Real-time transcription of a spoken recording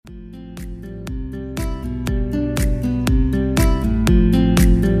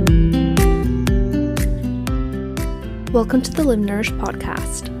Welcome to the Live Nourished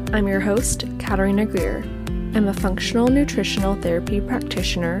podcast. I'm your host, Katarina Greer. I'm a functional nutritional therapy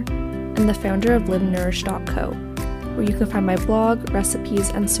practitioner and the founder of LiveNourished.co, where you can find my blog, recipes,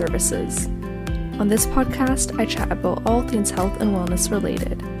 and services. On this podcast, I chat about all things health and wellness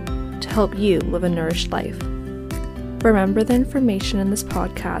related to help you live a nourished life. Remember, the information in this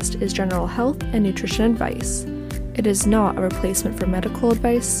podcast is general health and nutrition advice. It is not a replacement for medical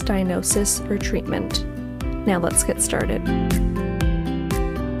advice, diagnosis, or treatment. Now let's get started.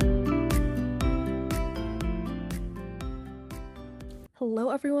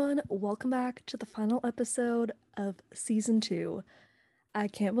 Hello everyone, welcome back to the final episode of Season 2. I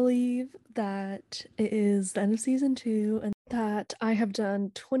can't believe that it is the end of Season 2 and that I have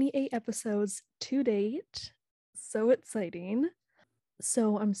done 28 episodes to date. So exciting.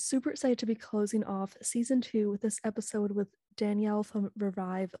 So I'm super excited to be closing off Season 2 with this episode with Danielle from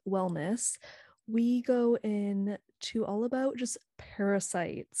Revive Wellness. We go into all about just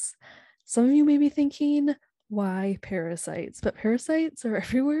parasites. Some of you may be thinking, why parasites? But parasites are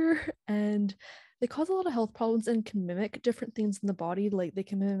everywhere and they cause a lot of health problems and can mimic different things in the body. Like they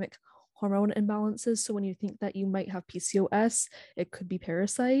can mimic hormone imbalances. So when you think that you might have PCOS, it could be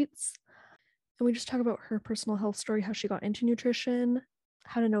parasites. And we just talk about her personal health story, how she got into nutrition,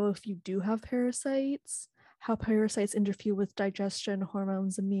 how to know if you do have parasites, how parasites interfere with digestion,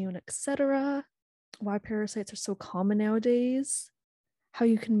 hormones, immune, etc., why parasites are so common nowadays, how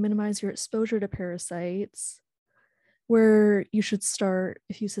you can minimize your exposure to parasites, where you should start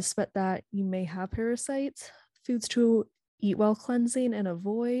if you suspect that you may have parasites, foods to eat while cleansing and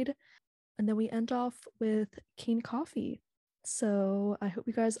avoid, and then we end off with cane coffee. So I hope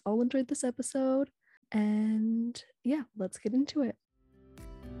you guys all enjoyed this episode, and yeah, let's get into it.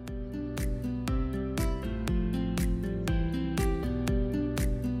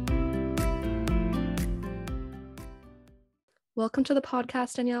 Welcome to the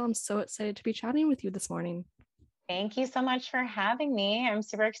podcast, Danielle. I'm so excited to be chatting with you this morning. Thank you so much for having me. I'm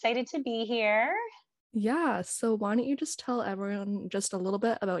super excited to be here. Yeah, so why don't you just tell everyone just a little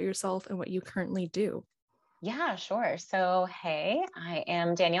bit about yourself and what you currently do? Yeah, sure. So, hey, I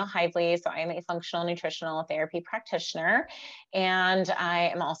am Danielle Hively. So, I am a functional nutritional therapy practitioner, and I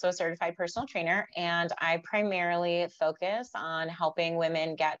am also a certified personal trainer. And I primarily focus on helping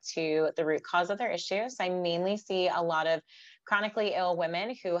women get to the root cause of their issues. I mainly see a lot of chronically ill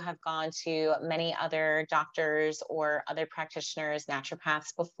women who have gone to many other doctors or other practitioners,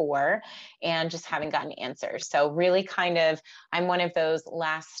 naturopaths before, and just haven't gotten answers. So, really kind of, I'm one of those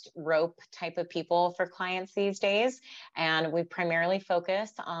last rope type of people for clients these days. And we primarily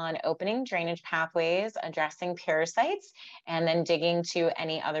focus on opening drainage pathways, addressing parasites, and then digging to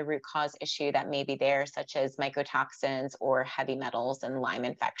any other root cause issue that may be there, such as mycotoxins or heavy metals and Lyme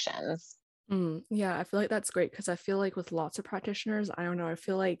infections. Yeah, I feel like that's great because I feel like with lots of practitioners, I don't know, I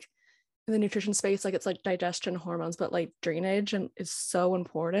feel like in the nutrition space, like it's like digestion hormones, but like drainage and is so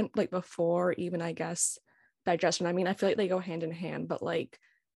important, like before even, I guess, digestion. I mean, I feel like they go hand in hand, but like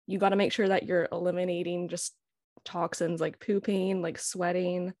you got to make sure that you're eliminating just toxins like pooping, like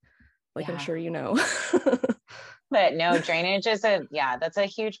sweating, like I'm sure you know. But no, drainage is that's a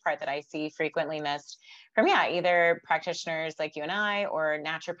huge part that I see frequently missed from, either practitioners like you and I or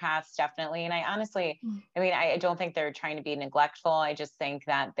naturopaths, definitely. And I honestly, I don't think they're trying to be neglectful. I just think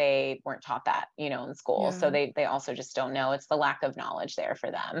that they weren't taught that, in school. Yeah. So they also just don't know. It's the lack of knowledge there for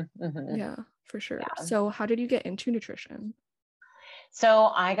them. Mm-hmm. Yeah, for sure. Yeah. So how did you get into nutrition?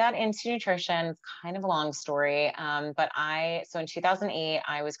 So I got into nutrition, kind of a long story, so in 2008,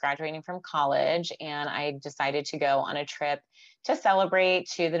 I was graduating from college and I decided to go on a trip to celebrate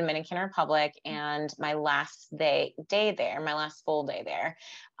to the Dominican Republic. And my last my last full day there,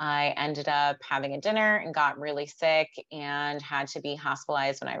 I ended up having a dinner and got really sick and had to be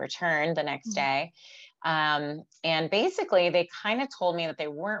hospitalized when I returned the next day. And basically they kind of told me that they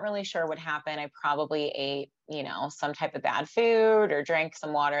weren't really sure what happened. I probably ate, some type of bad food or drank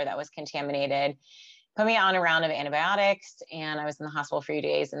some water that was contaminated, put me on a round of antibiotics, and I was in the hospital for a few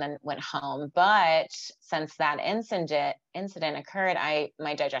days and then went home. But since that incident occurred,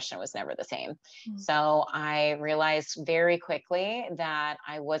 my digestion was never the same. So I realized very quickly that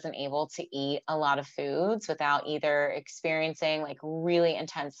I wasn't able to eat a lot of foods without either experiencing like really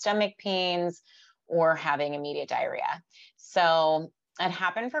intense stomach pains or having immediate diarrhea. So it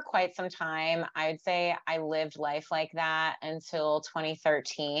happened for quite some time. I would say I lived life like that until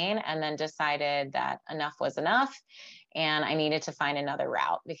 2013, and then decided that enough was enough and I needed to find another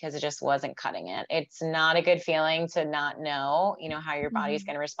route because it just wasn't cutting it. It's not a good feeling to not know, how your body's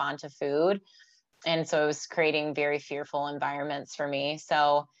going to respond to food. And so it was creating very fearful environments for me.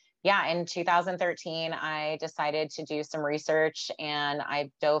 So Yeah, in 2013, I decided to do some research and I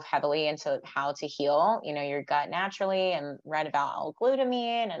dove heavily into how to heal, your gut naturally, and read about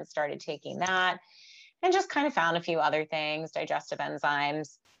L-glutamine and started taking that, and just kind of found a few other things, digestive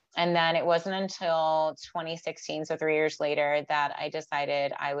enzymes. And then it wasn't until 2016, so 3 years later, that I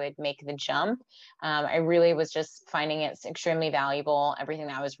decided I would make the jump. I really was just finding it extremely valuable, everything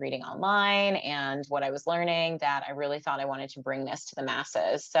that I was reading online and what I was learning, that I really thought I wanted to bring this to the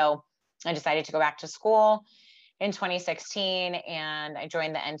masses. So I decided to go back to school in 2016 and I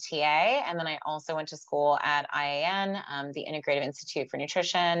joined the NTA. And then I also went to school at IAN, the Integrative Institute for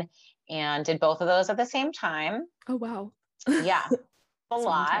Nutrition, and did both of those at the same time. Oh, wow. Yeah, a So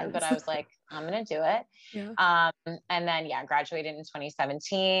lot, but intense. I was like, I'm going to do it. Yeah. And then, yeah, graduated in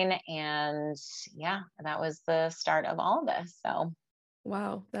 2017. And yeah, that was the start of all of this. So,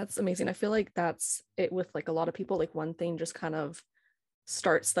 Wow, that's amazing. I feel like that's it with like a lot of people. Like one thing just kind of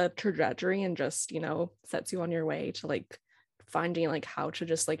starts the trajectory and just, sets you on your way to like finding like how to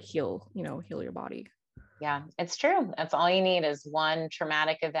just like heal your body. yeah, it's true. That's all you need is one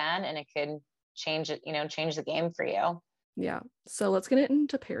traumatic event and it could change it, change the game for you. Yeah. So let's get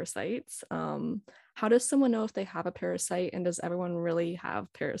into parasites. How does someone know if they have a parasite, and does everyone really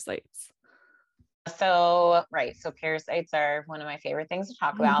have parasites? So, right. So parasites are one of my favorite things to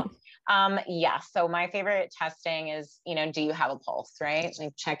talk about. Yeah. So my favorite testing is, do you have a pulse, right?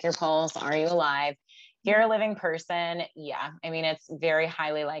 Like check your pulse. Are you alive? If you're a living person, yeah. I mean, it's very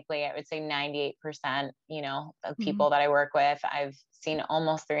highly likely. I would say 98%, of Mhm. people that I work with, I've seen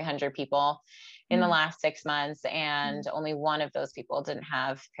almost 300 people in the Mhm. last 6 months, and Mhm. only one of those people didn't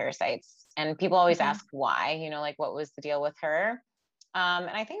have parasites. And people always Okay. ask why, like what was the deal with her? And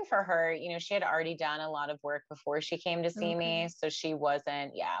I think for her, she had already done a lot of work before she came to see Okay. me. So she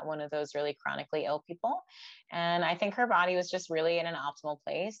wasn't, yeah, one of those really chronically ill people. And I think her body was just really in an optimal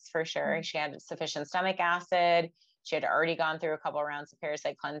place for sure. Mhm. She had sufficient stomach acid. She had already gone through a couple of rounds of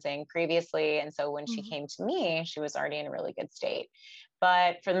parasite cleansing previously. And so when she Mhm. came to me, she was already in a really good state.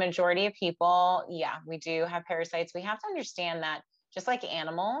 But for the majority of people, yeah, we do have parasites. We have to understand that just like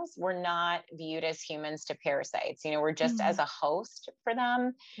animals, we're not viewed as humans to parasites. We're just as Mhm. a host for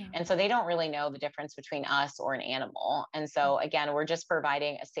them. Yeah. And so they don't really know the difference between us or an animal. And so, again, we're just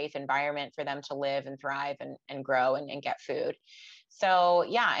providing a safe environment for them to live and thrive and grow and get food. So,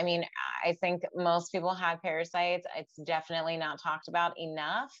 yeah, I mean, I think most people have parasites. It's definitely not talked about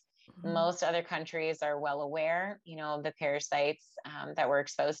enough. Mhm. Most other countries are well aware, of the parasites that we're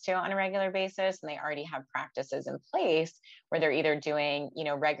exposed to on a regular basis, and they already have practices in place where they're either doing,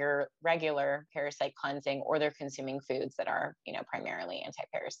 regular parasite cleansing, or they're consuming foods that are, primarily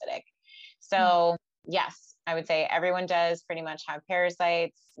anti-parasitic. Mhm. So yes, I would say everyone does pretty much have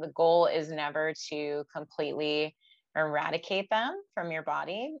parasites. The goal is never to completely eradicate them from your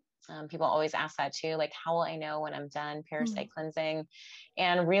body. People always ask that too, like, how will I know when I'm done Mhm. parasite cleansing?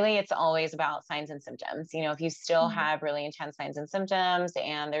 And really, it's always about signs and symptoms. If you still Mhm. have really intense signs and symptoms,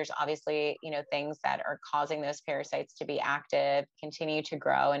 and there's obviously, things that are causing those parasites to be active, continue to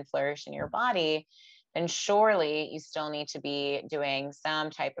grow and flourish in your body, then surely you still need to be doing some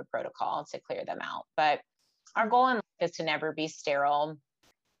type of protocol to clear them out. But our Mhm. goal in life is to never be sterile.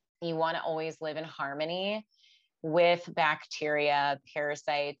 You want to always live in harmony with bacteria,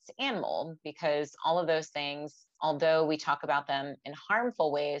 parasites, and mold, because all of those things, although we talk about them in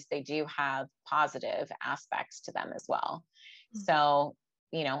harmful ways, they do have positive aspects to them as well. Mhm. So,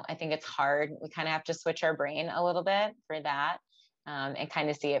 I think it's hard. We kind of have to switch our brain a little bit for that, and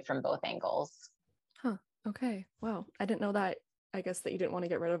kind of see it from both angles. Huh. Okay. Wow. I didn't know that. I guess that you didn't want to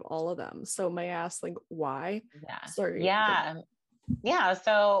get rid of all of them. So may I ask, like, why? Yeah. Sorry. Yeah. Yeah.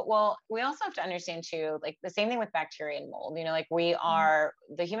 So, well, we also have to understand too, like the same thing with bacteria and mold. Like Mhm.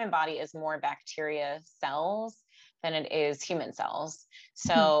 the human body is more bacteria cells than it is human cells. Hmm.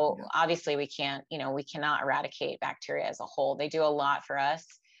 So Yeah. obviously we cannot eradicate bacteria as a whole. They do a lot for us.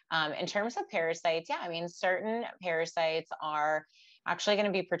 In terms of parasites, yeah, I mean, certain parasites are actually going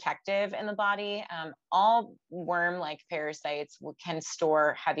to be protective in the body. All worm-like parasites can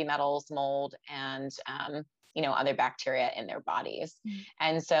store heavy metals, mold, and other bacteria in their bodies. Mhm.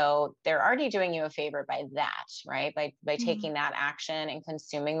 And so they're already doing you a favor by that, right? By Mhm. taking that action and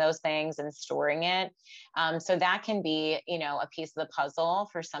consuming those things and storing it. So that can be, a piece of the puzzle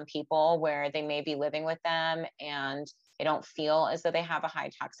for some people where they may be living with them and they don't feel as though they have a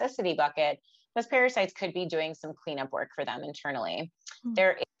high toxicity bucket. Those parasites could be doing some cleanup work for them internally. Mhm.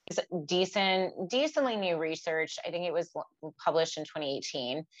 There is decently new research. I think it was published in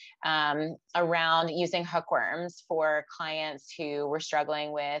 2018, around using hookworms for clients who were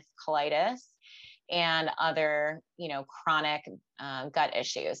struggling with colitis and other, chronic gut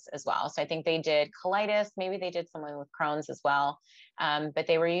issues as well. So I think they did colitis, maybe they did someone with Crohn's as well. But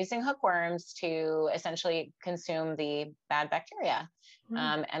they were using hookworms to essentially consume the bad bacteria.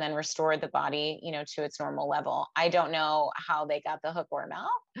 And then restore the body, to its normal level. I don't know how they got the hookworm out.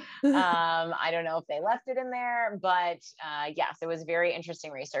 I don't know if they left it in there, but yes, it was very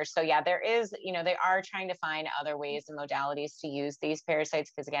interesting research. So yeah, there is, they are trying to find other ways and modalities to use these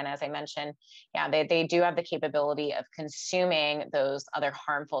parasites. Because again, as I mentioned, yeah, they do have the capability of consuming those other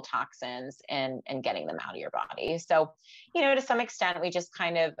harmful toxins and getting them out of your body. So, to some extent, we just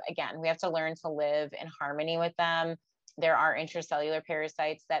kind of, again, we have to learn to live in harmony with them. There are intracellular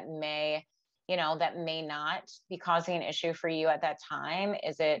parasites that may not be causing an issue for you at that time.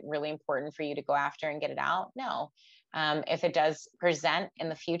 Is it really important for you to go after and get it out? No. If it does present in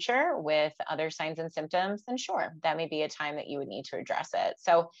the future with other signs and symptoms, then sure, that may be a time that you would need to address it.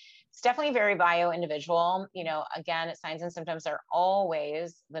 So it's definitely very bio-individual. Again, signs and symptoms are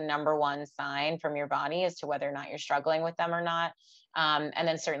always the number one sign from your body as to whether or not you're struggling with them or not. And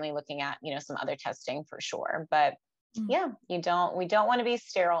then certainly looking at, some other testing for sure. But yeah, we don't want to be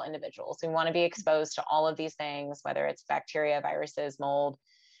sterile individuals. We want to be exposed to all of these things, whether it's bacteria, viruses, mold,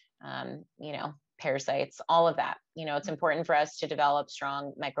 parasites, all of that. It's important for us to develop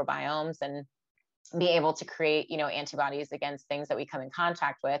strong microbiomes and be able to create, antibodies against things that we come in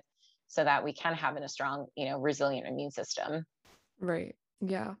contact with so that we can have a strong, resilient immune system. Right.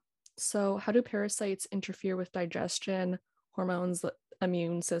 Yeah. So how do parasites interfere with digestion, hormones,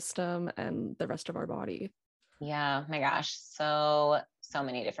 immune system, and the rest of our body? Yeah, my gosh. So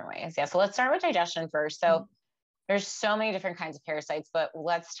many different ways. Yeah. So let's start with digestion first. So there's so many different kinds of parasites, but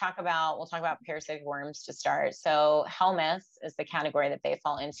we'll talk about parasitic worms to start. So helminths is the category that they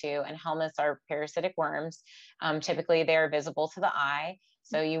fall into, and helminths are parasitic worms. Typically they're visible to the eye.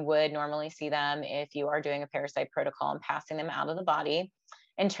 So you would normally see them if you are doing a parasite protocol and passing them out of the body.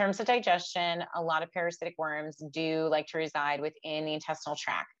 In terms of digestion, a lot of parasitic worms do like to reside within the intestinal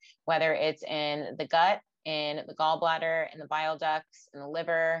tract, whether it's in the gut, in the gallbladder, in the bile ducts, in the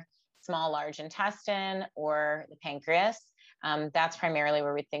liver, small, large intestine, or the pancreas. That's primarily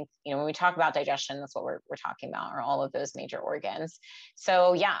where we think, when we talk about digestion, that's what we're talking about, are all of those major organs.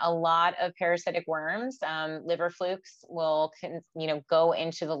 So yeah, a lot of parasitic worms, liver flukes will, go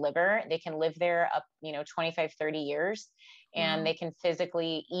into the liver. They can live there up, 25, 30 years, and they can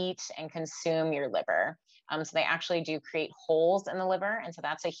physically eat and consume your liver. So they actually do create holes in the liver. And so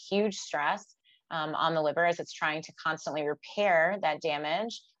that's a huge stress on the liver as it's trying to constantly repair that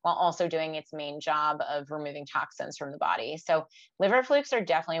damage while also doing its main job of removing toxins from the body. So liver flukes are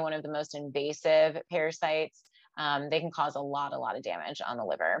definitely one of the most invasive parasites. They can cause a lot of damage on the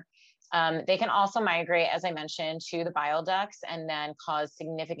liver. They can also migrate, as I mentioned, to the bile ducts and then cause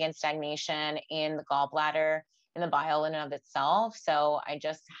significant stagnation in the gallbladder, in the bile in and of itself. So I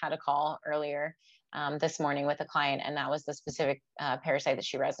just had a call earlier this morning with a client, and that was the specific parasite that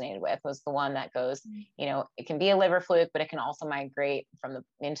she resonated with, was the one that goes, it can be a liver fluke, but it can also migrate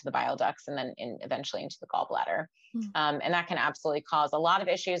into the bile ducts and then eventually into the gallbladder. And that can absolutely cause a lot of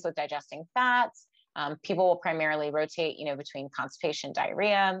issues with digesting fats. People will primarily rotate, between constipation,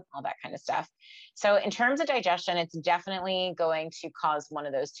 diarrhea, all that kind of stuff. So in terms of digestion, it's definitely going to cause one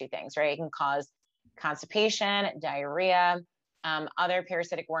of those two things, right? It can cause constipation, diarrhea. Other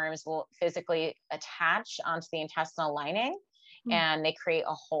parasitic worms will physically attach onto the intestinal lining and they create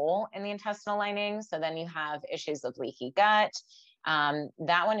a hole in the intestinal lining. So then you have issues of leaky gut.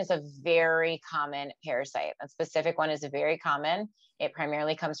 That one is a very common parasite. That specific one is very common. It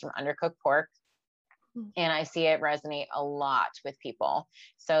primarily comes from undercooked pork. And I see it resonate a lot with people.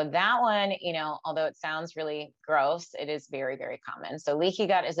 So that one, although it sounds really gross, it is very, very common. So leaky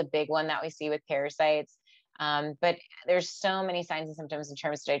gut is a big one that we see with parasites. But there's so many signs and symptoms in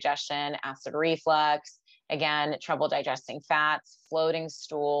terms of digestion, acid reflux, again, trouble digesting fats, floating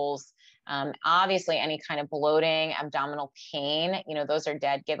stools, obviously any kind of bloating, abdominal pain, those are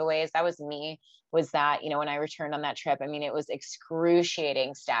dead giveaways. That was me, was that, when I returned on that trip, it was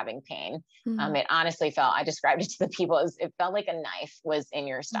excruciating stabbing pain. It honestly I described it to the people as it felt like a knife was in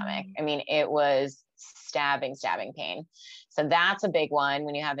your stomach. It was stabbing pain. So that's a big one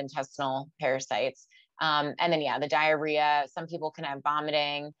when you have intestinal parasites. And then, the diarrhea, some people can have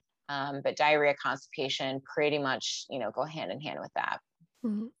vomiting, but diarrhea, constipation pretty much, go hand in hand with that.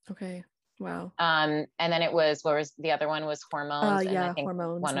 Okay. Wow. And then the other one was hormones. And I think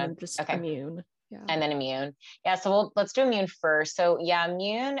hormones and just immune. Yeah. And then immune. Yeah. So let's do immune first. So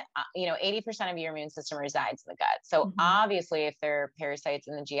immune, 80% of your immune system resides in the gut. So obviously if there are parasites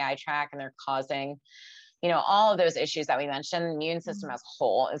in the GI tract and they're causing, all of those issues that we mentioned, the immune system as a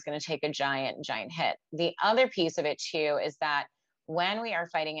whole is going to take a giant hit. The other piece of it too is that when we are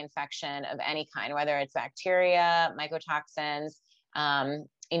fighting infection of any kind, whether it's bacteria, mycotoxins,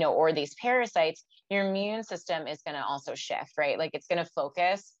 or these parasites, your immune system is going to also shift, right? Like it's going to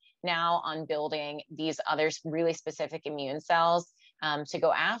focus now on building these other really specific immune cells to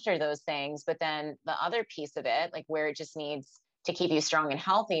go after those things. But then the other piece of it, like where it just needs to keep you strong and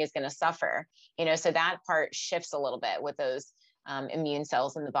healthy, is going to suffer, so that part shifts a little bit with those immune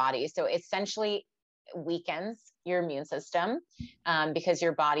cells in the body. So essentially weakens your immune system because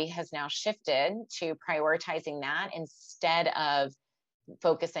your body has now shifted to prioritizing that instead of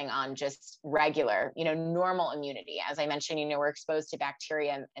focusing on just regular, normal immunity. As I mentioned, we're exposed to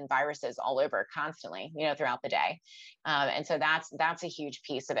bacteria and viruses all over constantly, throughout the day. And so that's a huge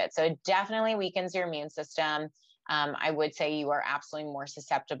piece of it. So it definitely weakens your immune system. I would say you are absolutely more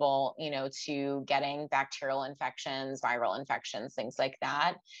susceptible, to getting bacterial infections, viral infections, things like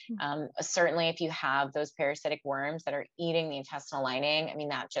that. Certainly if you have those parasitic worms that are eating the intestinal lining, I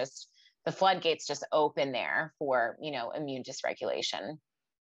mean, the floodgates just open there for, immune dysregulation.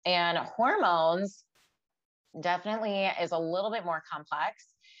 And hormones definitely is a little bit more complex.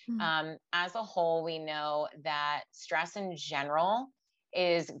 As a whole, we know that stress in general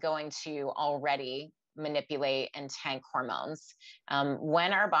is going to already manipulate and tank hormones.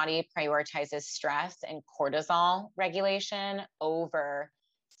 When our body prioritizes stress and cortisol regulation over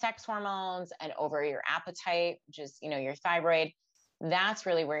sex hormones and over your appetite, which is, your thyroid, that's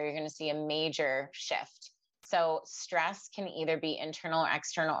really where you're going to see a major shift. So stress can either be internal or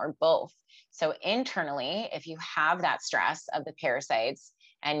external or both. So internally, if you have that stress of the parasites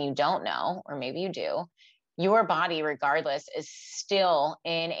and you don't know, or maybe you do, your body, regardless, is still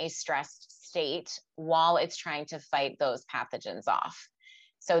in a stressed state while it's trying to fight those pathogens off.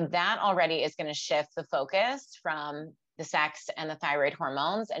 So that already is going to shift the focus from the sex and the thyroid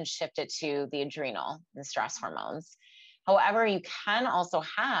hormones and shift it to the adrenal and stress hormones. However, you can also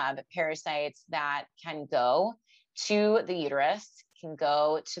have parasites that can go to the uterus, can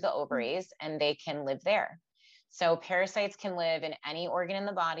go to the ovaries, and they can live there. So parasites can live in any organ in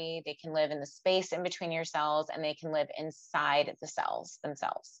the body. They can live in the space in between your cells, and they can live inside the cells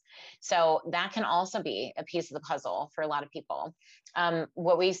themselves. So that can also be a piece of the puzzle for a lot of people.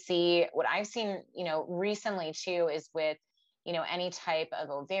 What I've seen, recently too, is with any type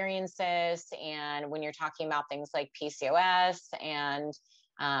of ovarian cyst. And when you're talking about things like PCOS and,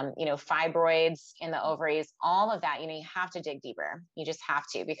 fibroids in the ovaries, all of that, you have to dig deeper. You just have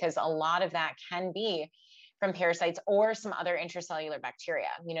to, because a lot of that can be from parasites or some other intracellular bacteria.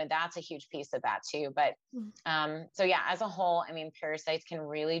 That's a huge piece of that too. But so yeah, as a whole, I mean, parasites can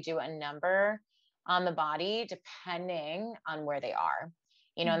really do a number on the body depending on where they are,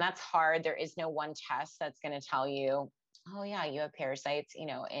 and that's hard. There is no one test that's going to tell you, oh yeah, you have parasites,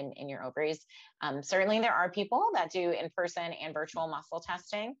 in your ovaries. Certainly there are people that do in-person and virtual muscle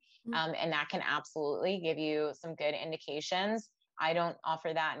testing, and that can absolutely give you some good indications. I don't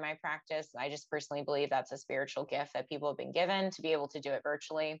offer that in my practice. I just personally believe that's a spiritual gift that people have been given to be able to do it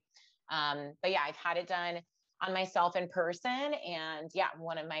virtually. But yeah, I've had it done on myself in person. And yeah,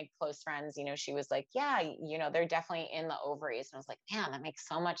 one of my close friends, she was like, yeah, they're definitely in the ovaries. And I was like, man, that makes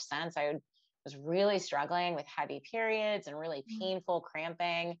so much sense. Was really struggling with heavy periods and really painful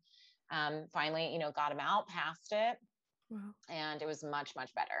cramping. Finally, got them out past it. Wow. And it was much,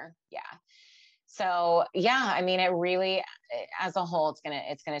 much better. Yeah. So yeah, I mean, it really, as a whole,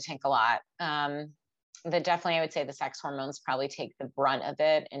 it's gonna take a lot. Definitely, I would say the sex hormones probably take the brunt of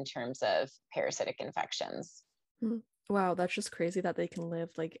it in terms of parasitic infections. Wow, that's just crazy that they can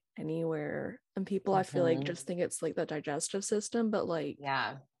live like anywhere. And people, I feel like, just think it's like the digestive system, but like,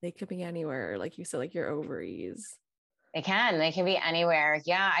 yeah, they could be anywhere. Like you said, like your ovaries. They can be anywhere.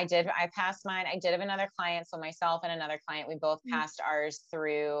 Yeah, I passed mine. I did have another client. So myself and another client, we both passed ours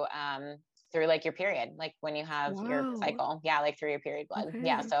through like your period, like when you have your cycle. Yeah, like through your period blood. Okay.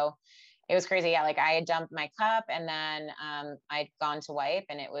 Yeah. So it was crazy. Yeah. Like I had dumped my cup and then I'd gone to wipe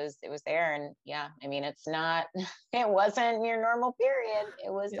and it was there. And yeah, I mean, it wasn't your normal period.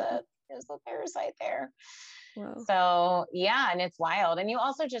 It was a parasite there. Wow. So yeah, and it's wild. And you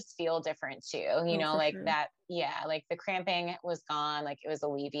also just feel different too, like sure. That, yeah, like the cramping was gone, like it was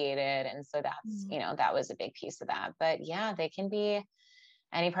alleviated. And so that's, that was a big piece of that. But yeah, they can be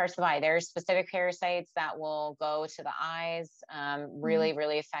any parts of the body. There's specific parasites that will go to the eyes, really,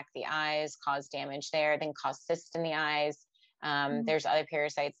 really affect the eyes, cause damage there, then cause cysts in the eyes. There's other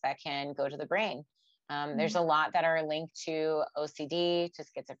parasites that can go to the brain. There's a lot that are linked to OCD, to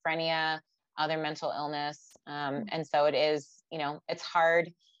schizophrenia, other mental illness. And so it is, it's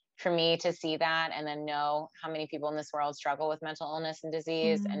hard for me to see that and then know how many people in this world struggle with mental illness and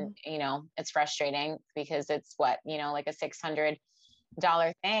disease. And, it's frustrating because it's like a 600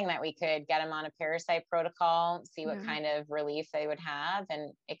 dollar thing that we could get them on a parasite protocol, see what Yeah. kind of relief they would have,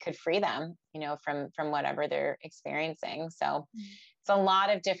 and it could free them, from whatever they're experiencing. So it's a lot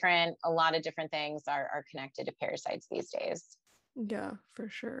of different things are connected to parasites these days. Yeah, for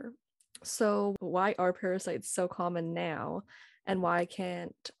sure. So why are parasites so common now? And why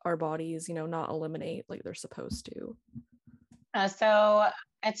can't our bodies, not eliminate like they're supposed to? So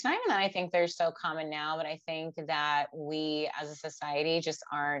it's not even that I think they're so common now, but I think that we as a society just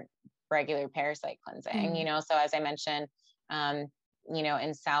aren't regular parasite cleansing, Mm. So as I mentioned, um,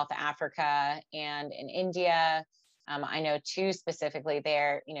 in South Africa and in India, I know two specifically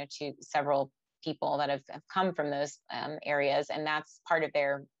there, to several people that have come from those areas, and that's part of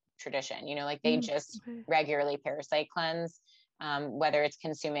their tradition, like they just Okay. regularly parasite cleanse, whether it's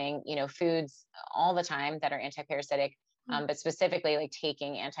consuming, foods all the time that are anti-parasitic, but specifically like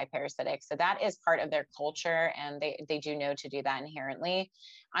taking anti-parasitic. So that is part of their culture, and they do know to do that inherently.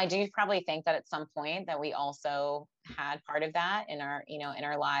 I do probably think that at some point that we also had part of that in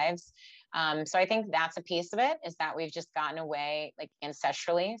our lives. So I think that's a piece of it, is that we've just gotten away like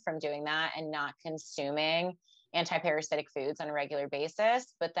ancestrally from doing that and not consuming anti-parasitic foods on a regular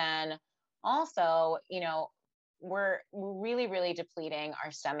basis. But then also, we're really, really depleting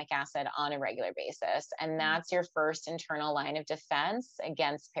our stomach acid on a regular basis. And that's your first internal line of defense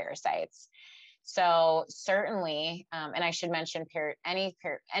against parasites. So certainly, and I should mention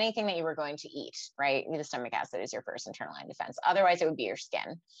anything that you were going to eat, right? The stomach acid is your first internal line of defense. Otherwise, it would be your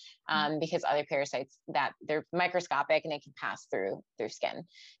skin, because other parasites that they're microscopic and they can pass through skin.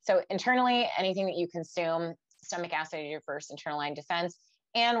 So internally, anything that you consume, stomach acid is your first internal line of defense.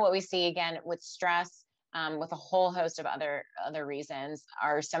 And what we see again with stress, with a whole host of other reasons,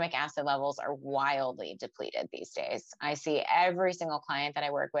 our stomach acid levels are wildly depleted these days. I see every single client that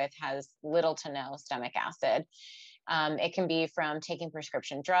I work with has little to no stomach acid. It can be from taking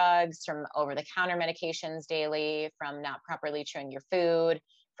prescription drugs, from over-the-counter medications daily, from not properly chewing your food,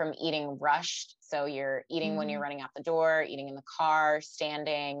 from eating rushed. So you're eating when you're running out the door, eating in the car,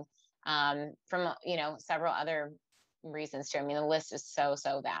 standing, from, several other reasons too. I mean, the list is so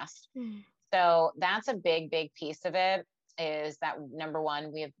vast. So that's a big, big piece of it, is that number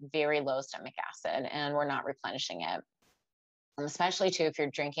one, we have very low stomach acid and we're not replenishing it. Especially too, if you're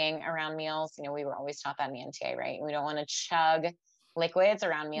drinking around meals, we were always taught that in the NTA, right? We don't want to chug liquids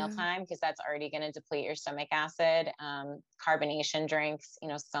around mealtime because that's already going to deplete your stomach acid. Carbonation drinks,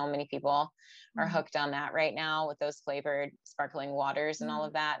 so many people are hooked on that right now with those flavored sparkling waters and all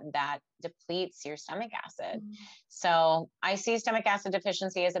of that depletes your stomach acid. So I see stomach acid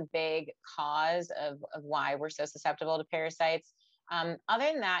deficiency as a big cause of why we're so susceptible to parasites. Other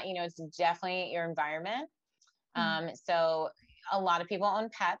than that, it's definitely your environment. So a lot of people own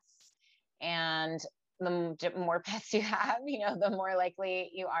pets, and the more pets you have, the more likely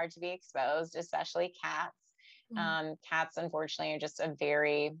you are to be exposed, especially cats. Cats, unfortunately, are just a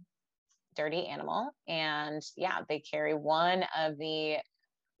very dirty animal. And yeah, they carry one of the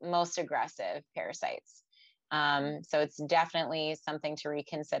most aggressive parasites. So it's definitely something to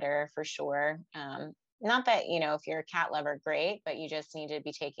reconsider for sure. Not that, if you're a cat lover, great, but you just need to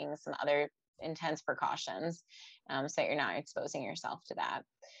be taking some other intense precautions, so that you're not exposing yourself to that.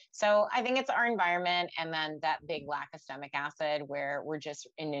 So I think it's our environment, and then that big lack of stomach acid where we're just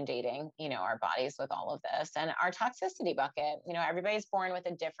inundating, our bodies with all of this, and our toxicity bucket. Everybody's born with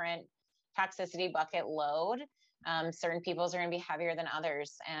a different toxicity bucket load. Certain people's are going to be heavier than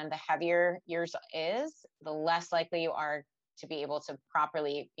others, and the heavier yours is, the less likely you are to be able to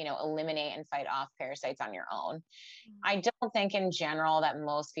properly, eliminate and fight off parasites on your own. I don't think in general that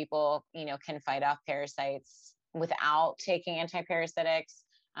most people, can fight off parasites without taking antiparasitics.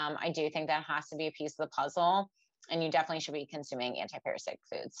 I do think that has to be a piece of the puzzle, and you definitely should be consuming antiparasitic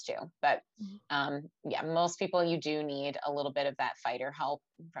foods too. But yeah, most people, you do need a little bit of that fighter help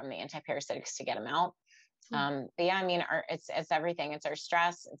from the antiparasitics to get them out. But yeah, I mean, it's everything. It's our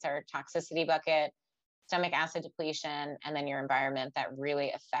stress, it's our toxicity bucket, stomach acid depletion, and then your environment that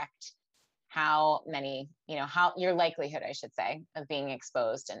really affect how many, how your likelihood, I should say, of being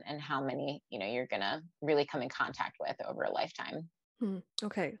exposed, and how many, you're going to really come in contact with over a lifetime.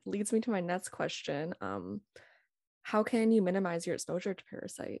 Okay, leads me to my next question. How can you minimize your exposure to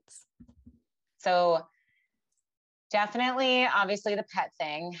parasites? So definitely, obviously, the pet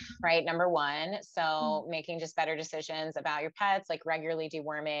thing, right? Number one. So making just better decisions about your pets, like regularly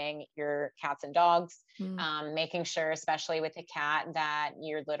deworming your cats and dogs, making sure, especially with a cat, that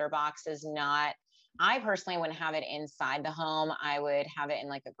your litter box is not, I personally wouldn't have it inside the home. I would have it in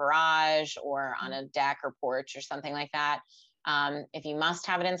like a garage or on a deck or porch or something like that. If you must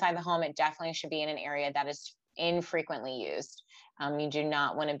have it inside the home, it definitely should be in an area that is infrequently used. You do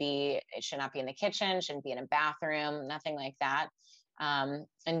not want to be, it should not be in the kitchen, shouldn't be in a bathroom, nothing like that.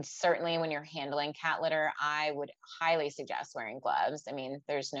 And certainly when you're handling cat litter, I would highly suggest wearing gloves. I mean,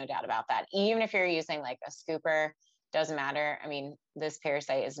 there's no doubt about that. Even if you're using like a scooper, doesn't matter. I mean, this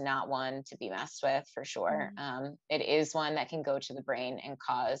parasite is not one to be messed with for sure. It is one that can go to the brain and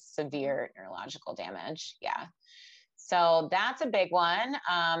cause severe neurological damage. Yeah. So that's a big one.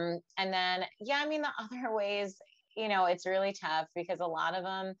 And then, yeah, I mean, the other ways, you know, it's really tough because a lot of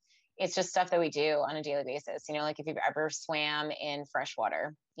them, it's just stuff that we do on a daily basis. You know, like if you've ever swam in fresh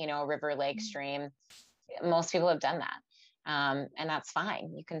water, you know, river, lake, stream, most people have done that. And that's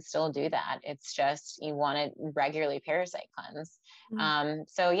fine. You can still do that. It's just, you want to regularly parasite cleanse.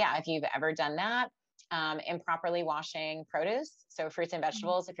 So yeah, if you've ever done that, improperly washing produce. So fruits and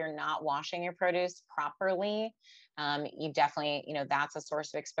vegetables, if you're not washing your produce properly, you definitely, you know, that's a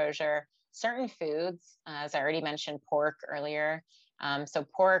source of exposure. Certain foods, as I already mentioned, pork earlier. So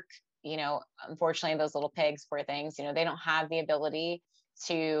pork, you know, unfortunately, those little pigs, poor things, you know, they don't have the ability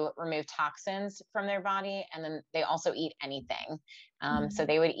to remove toxins from their body. And then they also eat anything. So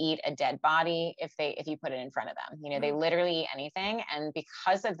they would eat a dead body if you put it in front of them, you know, they literally eat anything. And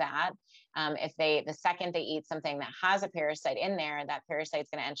because of that, the second they eat something that has a parasite in there, that parasite's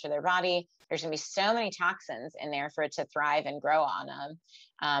going to enter their body. There's going to be so many toxins in there for it to thrive and grow on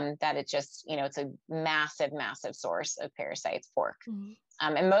them, that it just, you know, it's a massive, massive source of parasites, pork.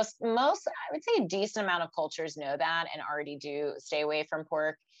 And most, I would say a decent amount of cultures know that and already do stay away from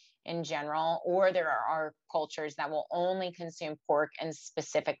pork in general, or there are cultures that will only consume pork in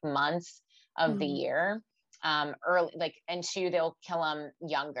specific months of the year. Early, like, and two, they'll kill them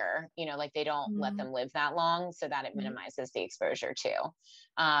younger, you know, like they don't let them live that long so that it minimizes the exposure too.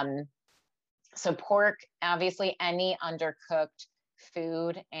 So pork, obviously any undercooked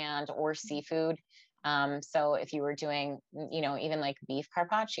food and or seafood. So if you were doing, you know, even like beef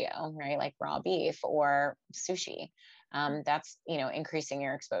carpaccio, right? Like raw beef or sushi, that's, you know, increasing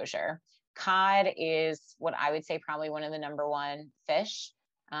your exposure. Cod is what I would say probably one of the number one fish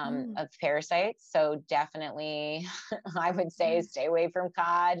of parasites. So definitely I would say stay away from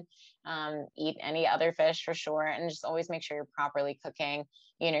cod, eat any other fish for sure. And just always make sure you're properly cooking,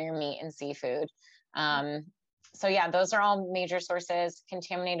 you know, your meat and seafood. So yeah, those are all major sources.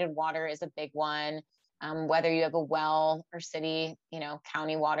 Contaminated water is a big one. Whether you have a well or city, you know,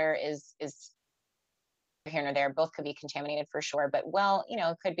 county water is here and there, both could be contaminated for sure, but well, you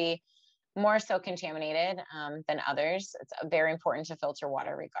know, it could be more so contaminated than others. It's very important to filter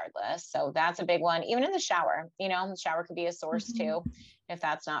water regardless. So that's a big one. Even in the shower, you know, the shower could be a source too, if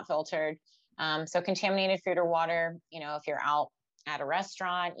that's not filtered. So contaminated food or water, you know, if you're out at a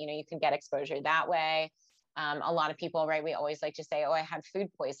restaurant, you know, you can get exposure that way. A lot of people, right, we always like to say, oh, I had food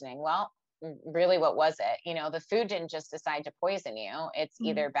poisoning. Well, really, what was it? You know, the food didn't just decide to poison you. It's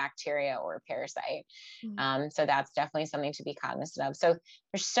either bacteria or a parasite. So that's definitely something to be cognizant of. So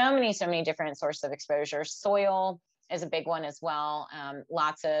there's so many different sources of exposure. Soil is a big one as well.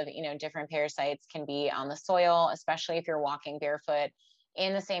 Lots of, you know, different parasites can be on the soil, especially if you're walking barefoot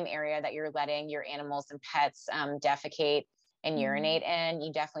in the same area that you're letting your animals and pets defecate and urinate in.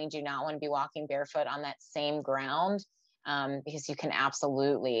 You definitely do not want to be walking barefoot on that same ground, because you can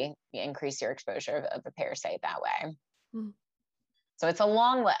absolutely increase your exposure of a parasite that way. So it's a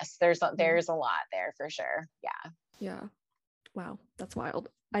long list. There's a lot there for sure. Yeah. Wow, that's wild.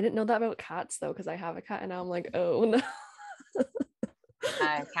 I didn't know that about cats though, because I have a cat and now I'm like, oh no.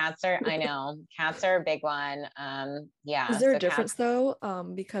 Cats are, I know, cats are a big one. Yeah. Is there a difference though?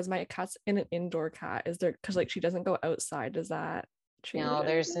 Because my cat's an indoor cat. Is there, because like she doesn't go outside. Does that change? No,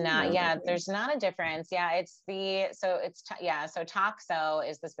 there's not. Yeah, there's not a difference. Yeah, so toxo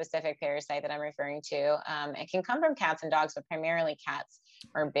is the specific parasite that I'm referring to. It can come from cats and dogs, but primarily cats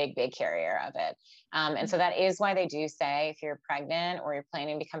are a big carrier of it. And so that is why they do say if you're pregnant or you're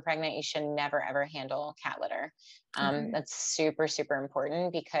planning to become pregnant, you should never ever handle cat litter. That's super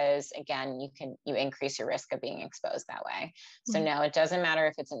important because again, you increase your risk of being exposed that way. So no, it doesn't matter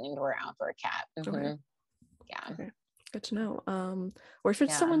if it's an indoor or outdoor cat. Yeah. Okay. Good to know. Where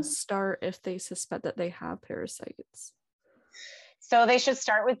should someone start if they suspect that they have parasites? So they should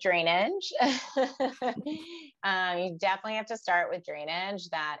start with drainage. You definitely have to start with drainage.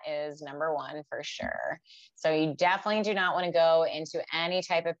 That is number one for sure. So you definitely do not want to go into any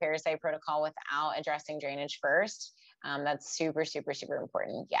type of parasite protocol without addressing drainage first. That's super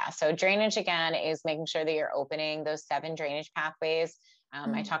important. Yeah. So drainage again is making sure that you're opening those 7 drainage pathways.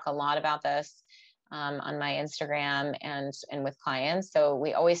 I talk a lot about this on my Instagram and with clients. So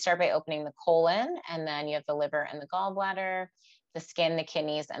we always start by opening the colon, and then you have the liver and the gallbladder. the skin, the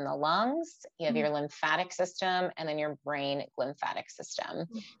kidneys, and the lungs. You have Mm. your lymphatic system, and then your brain lymphatic system.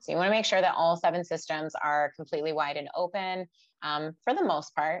 Mm. So you want to make sure that all 7 systems are completely wide and open, for the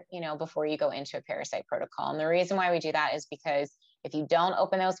most part, before you go into a parasite protocol. And the reason why we do that is because if you don't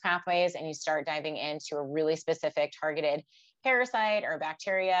open those pathways and you start diving into a really specific targeted parasite or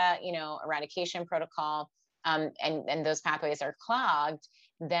bacteria, eradication protocol, and those pathways are clogged,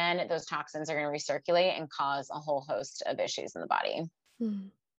 then those toxins are going to recirculate and cause a whole host of issues in the body. Mm.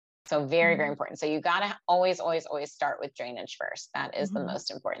 So very, very important. So you got to always, always, always start with drainage first. That is the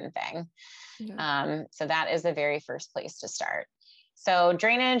most important thing. Yeah. So that is the very first place to start. So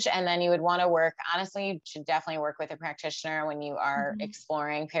drainage, and then you would want to work, honestly, you should definitely work with a practitioner when you are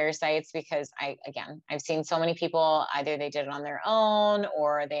exploring parasites, because I've seen so many people, either they did it on their own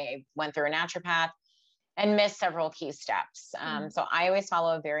or they went through a naturopath and missed several key steps. So I always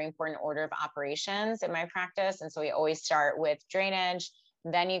follow a very important order of operations in my practice. And so we always start with drainage,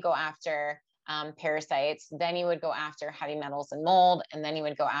 then you go after parasites, then you would go after heavy metals and mold, and then you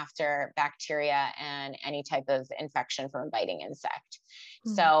would go after bacteria and any type of infection from a biting insect.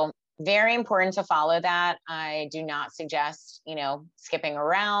 So very important to follow that. I do not suggest, skipping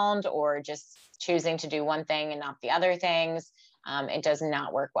around or just choosing to do one thing and not the other things. It does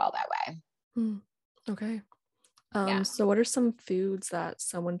not work well that way. Okay. Yeah. So what are some foods that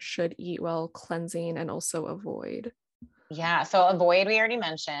someone should eat while cleansing and also avoid? Yeah. So avoid, we already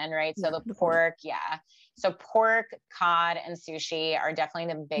mentioned, right? So the pork, So pork, cod, and sushi are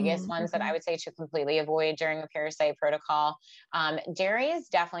definitely the biggest ones that I would say to completely avoid during a parasite protocol. Dairy is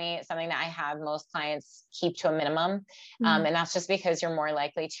definitely something that I have most clients keep to a minimum. And that's just because you're more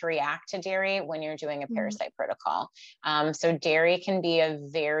likely to react to dairy when you're doing a parasite protocol. So dairy can be a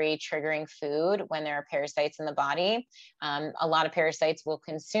very triggering food when there are parasites in the body. A lot of parasites will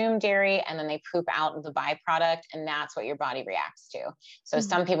consume dairy and then they poop out the byproduct, and that's what your body reacts to. So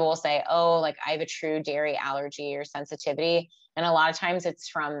some people will say, oh, like I have a true dairy allergy or sensitivity. And a lot of times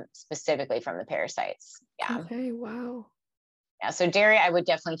it's specifically from the parasites. Yeah. Okay. Wow. Yeah. So dairy, I would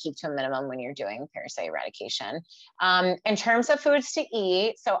definitely keep to a minimum when you're doing parasite eradication. In terms of foods to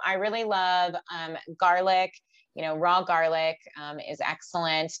eat, so I really love garlic. Raw garlic is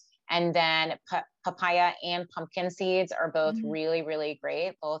excellent. And then papaya and pumpkin seeds are both really, really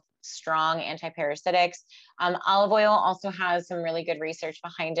great, both strong antiparasitics. Olive oil also has some really good research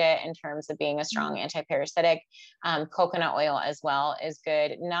behind it in terms of being a strong antiparasitic. Coconut oil as well is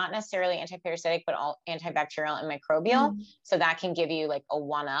good, not necessarily antiparasitic, but all antibacterial and microbial. So that can give you like a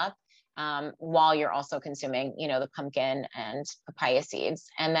one-up while you're also consuming, the pumpkin and papaya seeds.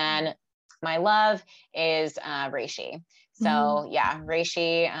 And then my love is reishi. So yeah,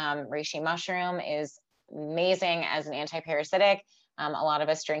 reishi mushroom is amazing as an antiparasitic. A lot of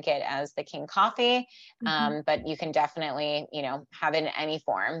us drink it as the king coffee, but you can definitely, have it in any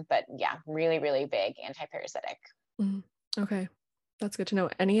form. But yeah, really, really big antiparasitic. Okay, that's good to know.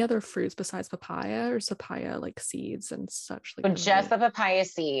 Any other fruits besides papaya, or is papaya like seeds and such? So just the papaya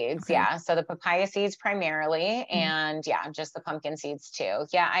seeds, Okay. yeah. So the papaya seeds primarily, and just the pumpkin seeds too.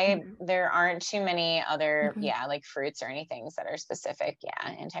 Yeah, there aren't too many other, like fruits or anything that are specific,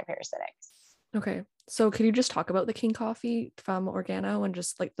 antiparasitics. Okay. So could you just talk about the king coffee from Organo and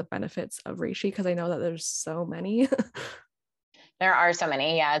just like the benefits of reishi? Because I know that there's so many. There are so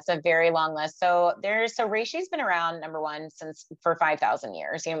many. Yeah, it's a very long list. So reishi's been around, number one, for 5,000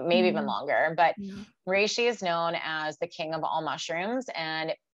 years, maybe even longer. But reishi is known as the king of all mushrooms,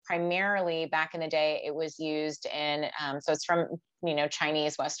 and primarily back in the day, it was used in. So it's from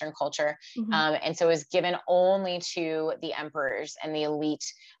Chinese Western culture, and so it was given only to the emperors and the elite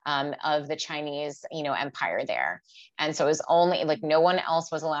of the Chinese empire there. And so it was only like no one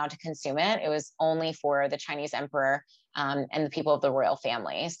else was allowed to consume it. It was only for the Chinese emperor and the people of the royal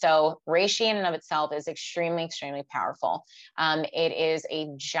family. So reishi in and of itself is extremely, extremely powerful. It is a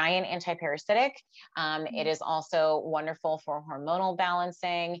giant antiparasitic. It is also wonderful for hormonal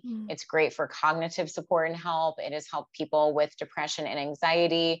balancing. It's great for cognitive support and help. It has helped people with depression and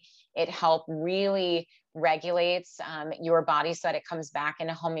anxiety. It helped really regulates your body so that it comes back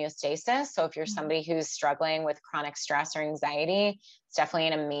into homeostasis. So if you're somebody who's struggling with chronic stress or anxiety, it's definitely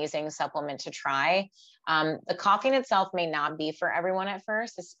an amazing supplement to try. The coffee in itself may not be for everyone at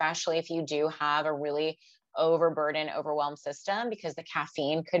first, especially if you do have a really overwhelmed system, because the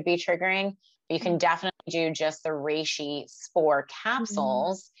caffeine could be triggering. But you can definitely do just the reishi spore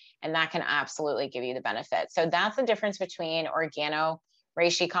capsules, and that can absolutely give you the benefit. So that's the difference between Organo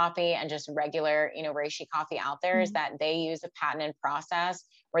reishi coffee and just regular, reishi coffee out there, is that they use a patented process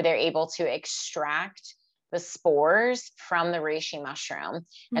where they're able to extract the spores from the reishi mushroom.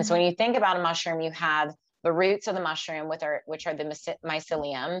 And so when you think about a mushroom, you have the roots of the mushroom, which are the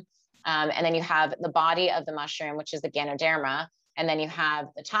mycelium. And then you have the body of the mushroom, which is the Ganoderma. And then you have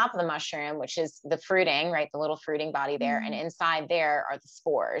the top of the mushroom, which is the fruiting, right? The little fruiting body there. And inside there are the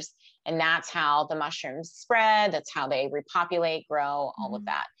spores. And that's how the mushrooms spread. That's how they repopulate, grow, all of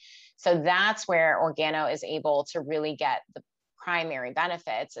that. So that's where Organo is able to really get the primary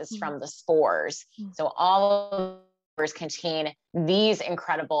benefits is from the spores. So all of the spores contain these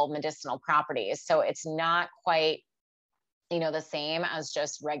incredible medicinal properties. So it's not quite, the same as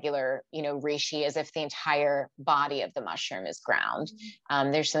just regular, reishi, as if the entire body of the mushroom is ground.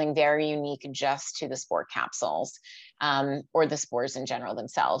 There's something very unique just to the spore capsules, or the spores in general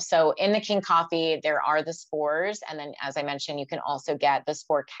themselves. So in the King Coffee, there are the spores. And then, as I mentioned, you can also get the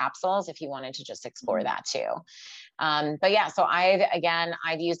spore capsules if you wanted to just explore that too. But yeah, so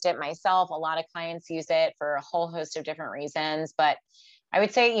I've used it myself. A lot of clients use it for a whole host of different reasons, but I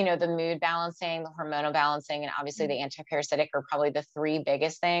would say, the mood balancing, the hormonal balancing, and obviously the antiparasitic are probably the three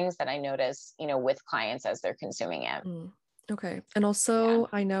biggest things that I notice, with clients as they're consuming it. Okay. And also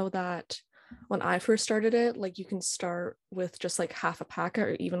I know that when I first started it, like you can start with just like half a packet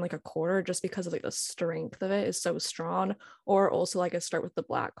or even like a quarter, just because of like the strength of it is so strong. Or also like I start with the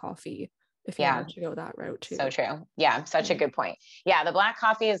black coffee if you want to go that route too. So true. Yeah. Such a good point. Yeah. The black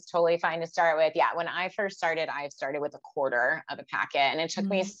coffee is totally fine to start with. Yeah. When I first started, I started with a quarter of a packet, and it took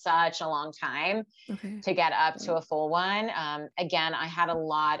me such a long time to get up to a full one. Again, I had a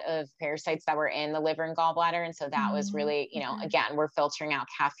lot of parasites that were in the liver and gallbladder. And so that was really, again, we're filtering out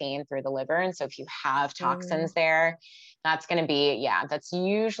caffeine through the liver. And so if you have toxins there, that's going to be, that's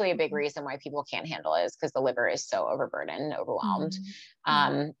usually a big reason why people can't handle it, is because the liver is so overburdened and overwhelmed.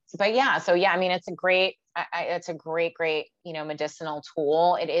 But yeah, so I mean, it's a great, medicinal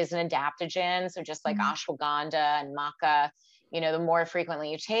tool. It is an adaptogen. So just like ashwagandha and maca, the more frequently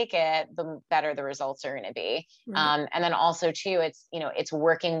you take it, the better the results are going to be. And then also too, it's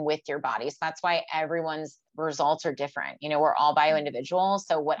working with your body. So that's why everyone's results are different. We're all bio individuals.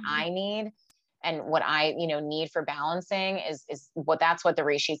 So what I need and what I, need for balancing is that's what the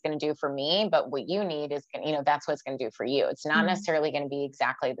reishi is going to do for me. But what you need is, that's what it's going to do for you. It's not necessarily going to be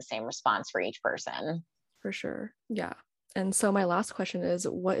exactly the same response for each person. For sure. Yeah. And so my last question is,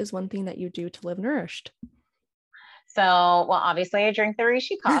 what is one thing that you do to live nourished? So, well, obviously I drink the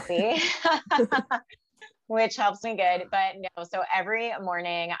reishi coffee, which helps me good. But no, so every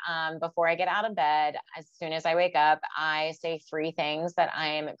morning, before I get out of bed, as soon as I wake up, I say 3 things that I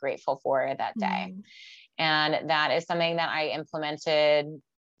am grateful for that day. And that is something that I implemented,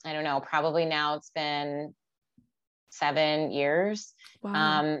 I don't know, probably now it's been 7 years.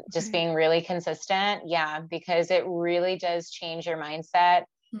 Just being really consistent. Yeah, because it really does change your mindset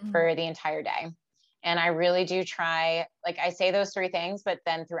for the entire day. And I really do try, like I say those 3 things, but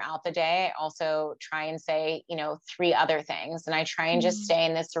then throughout the day, I also try and say, 3 other things. And I try and just stay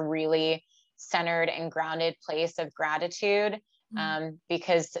in this really centered and grounded place of gratitude,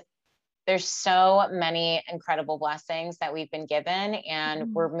 because there's so many incredible blessings that we've been given,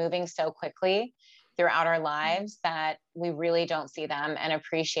 and we're moving so quickly throughout our lives that we really don't see them and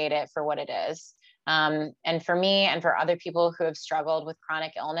appreciate it for what it is. And for me and for other people who have struggled with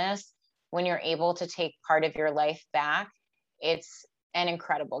chronic illness, when you're able to take part of your life back, it's an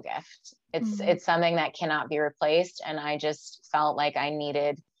incredible gift. It's something that cannot be replaced. And I just felt like I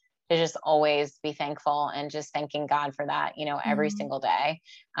needed to just always be thankful and just thanking God for that, every single day.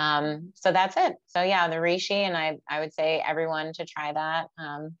 So that's it. So yeah, the reishi, and I would say everyone to try that.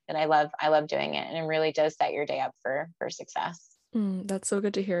 And I love doing it, and it really does set your day up for success. That's so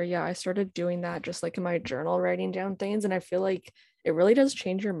good to hear. Yeah, I started doing that just like in my journal, writing down things, and I feel like it really does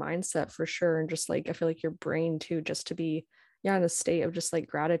change your mindset for sure. And just like I feel like your brain too, just to be in a state of just like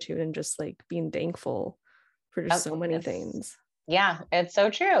gratitude and just like being thankful for just so many things. Yeah, it's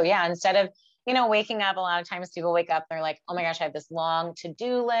so true. Yeah, instead of waking up, a lot of times people wake up, they're like, oh my gosh, I have this long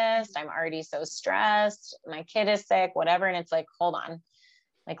to-do list, I'm already so stressed, my kid is sick, whatever. And it's like, hold on,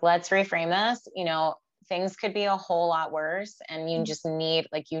 like, let's reframe this. Things could be a whole lot worse, and you just need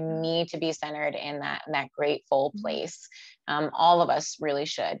to be centered in that grateful place. All of us really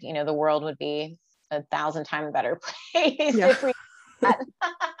should. The world would be 1,000 times a better place if we did that.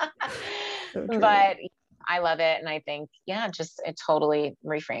 So but I love it, and I think it totally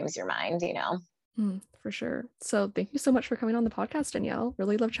reframes your mind. For sure. So thank you so much for coming on the podcast, Danielle.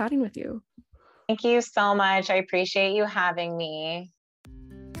 Really love chatting with you. Thank you so much. I appreciate you having me.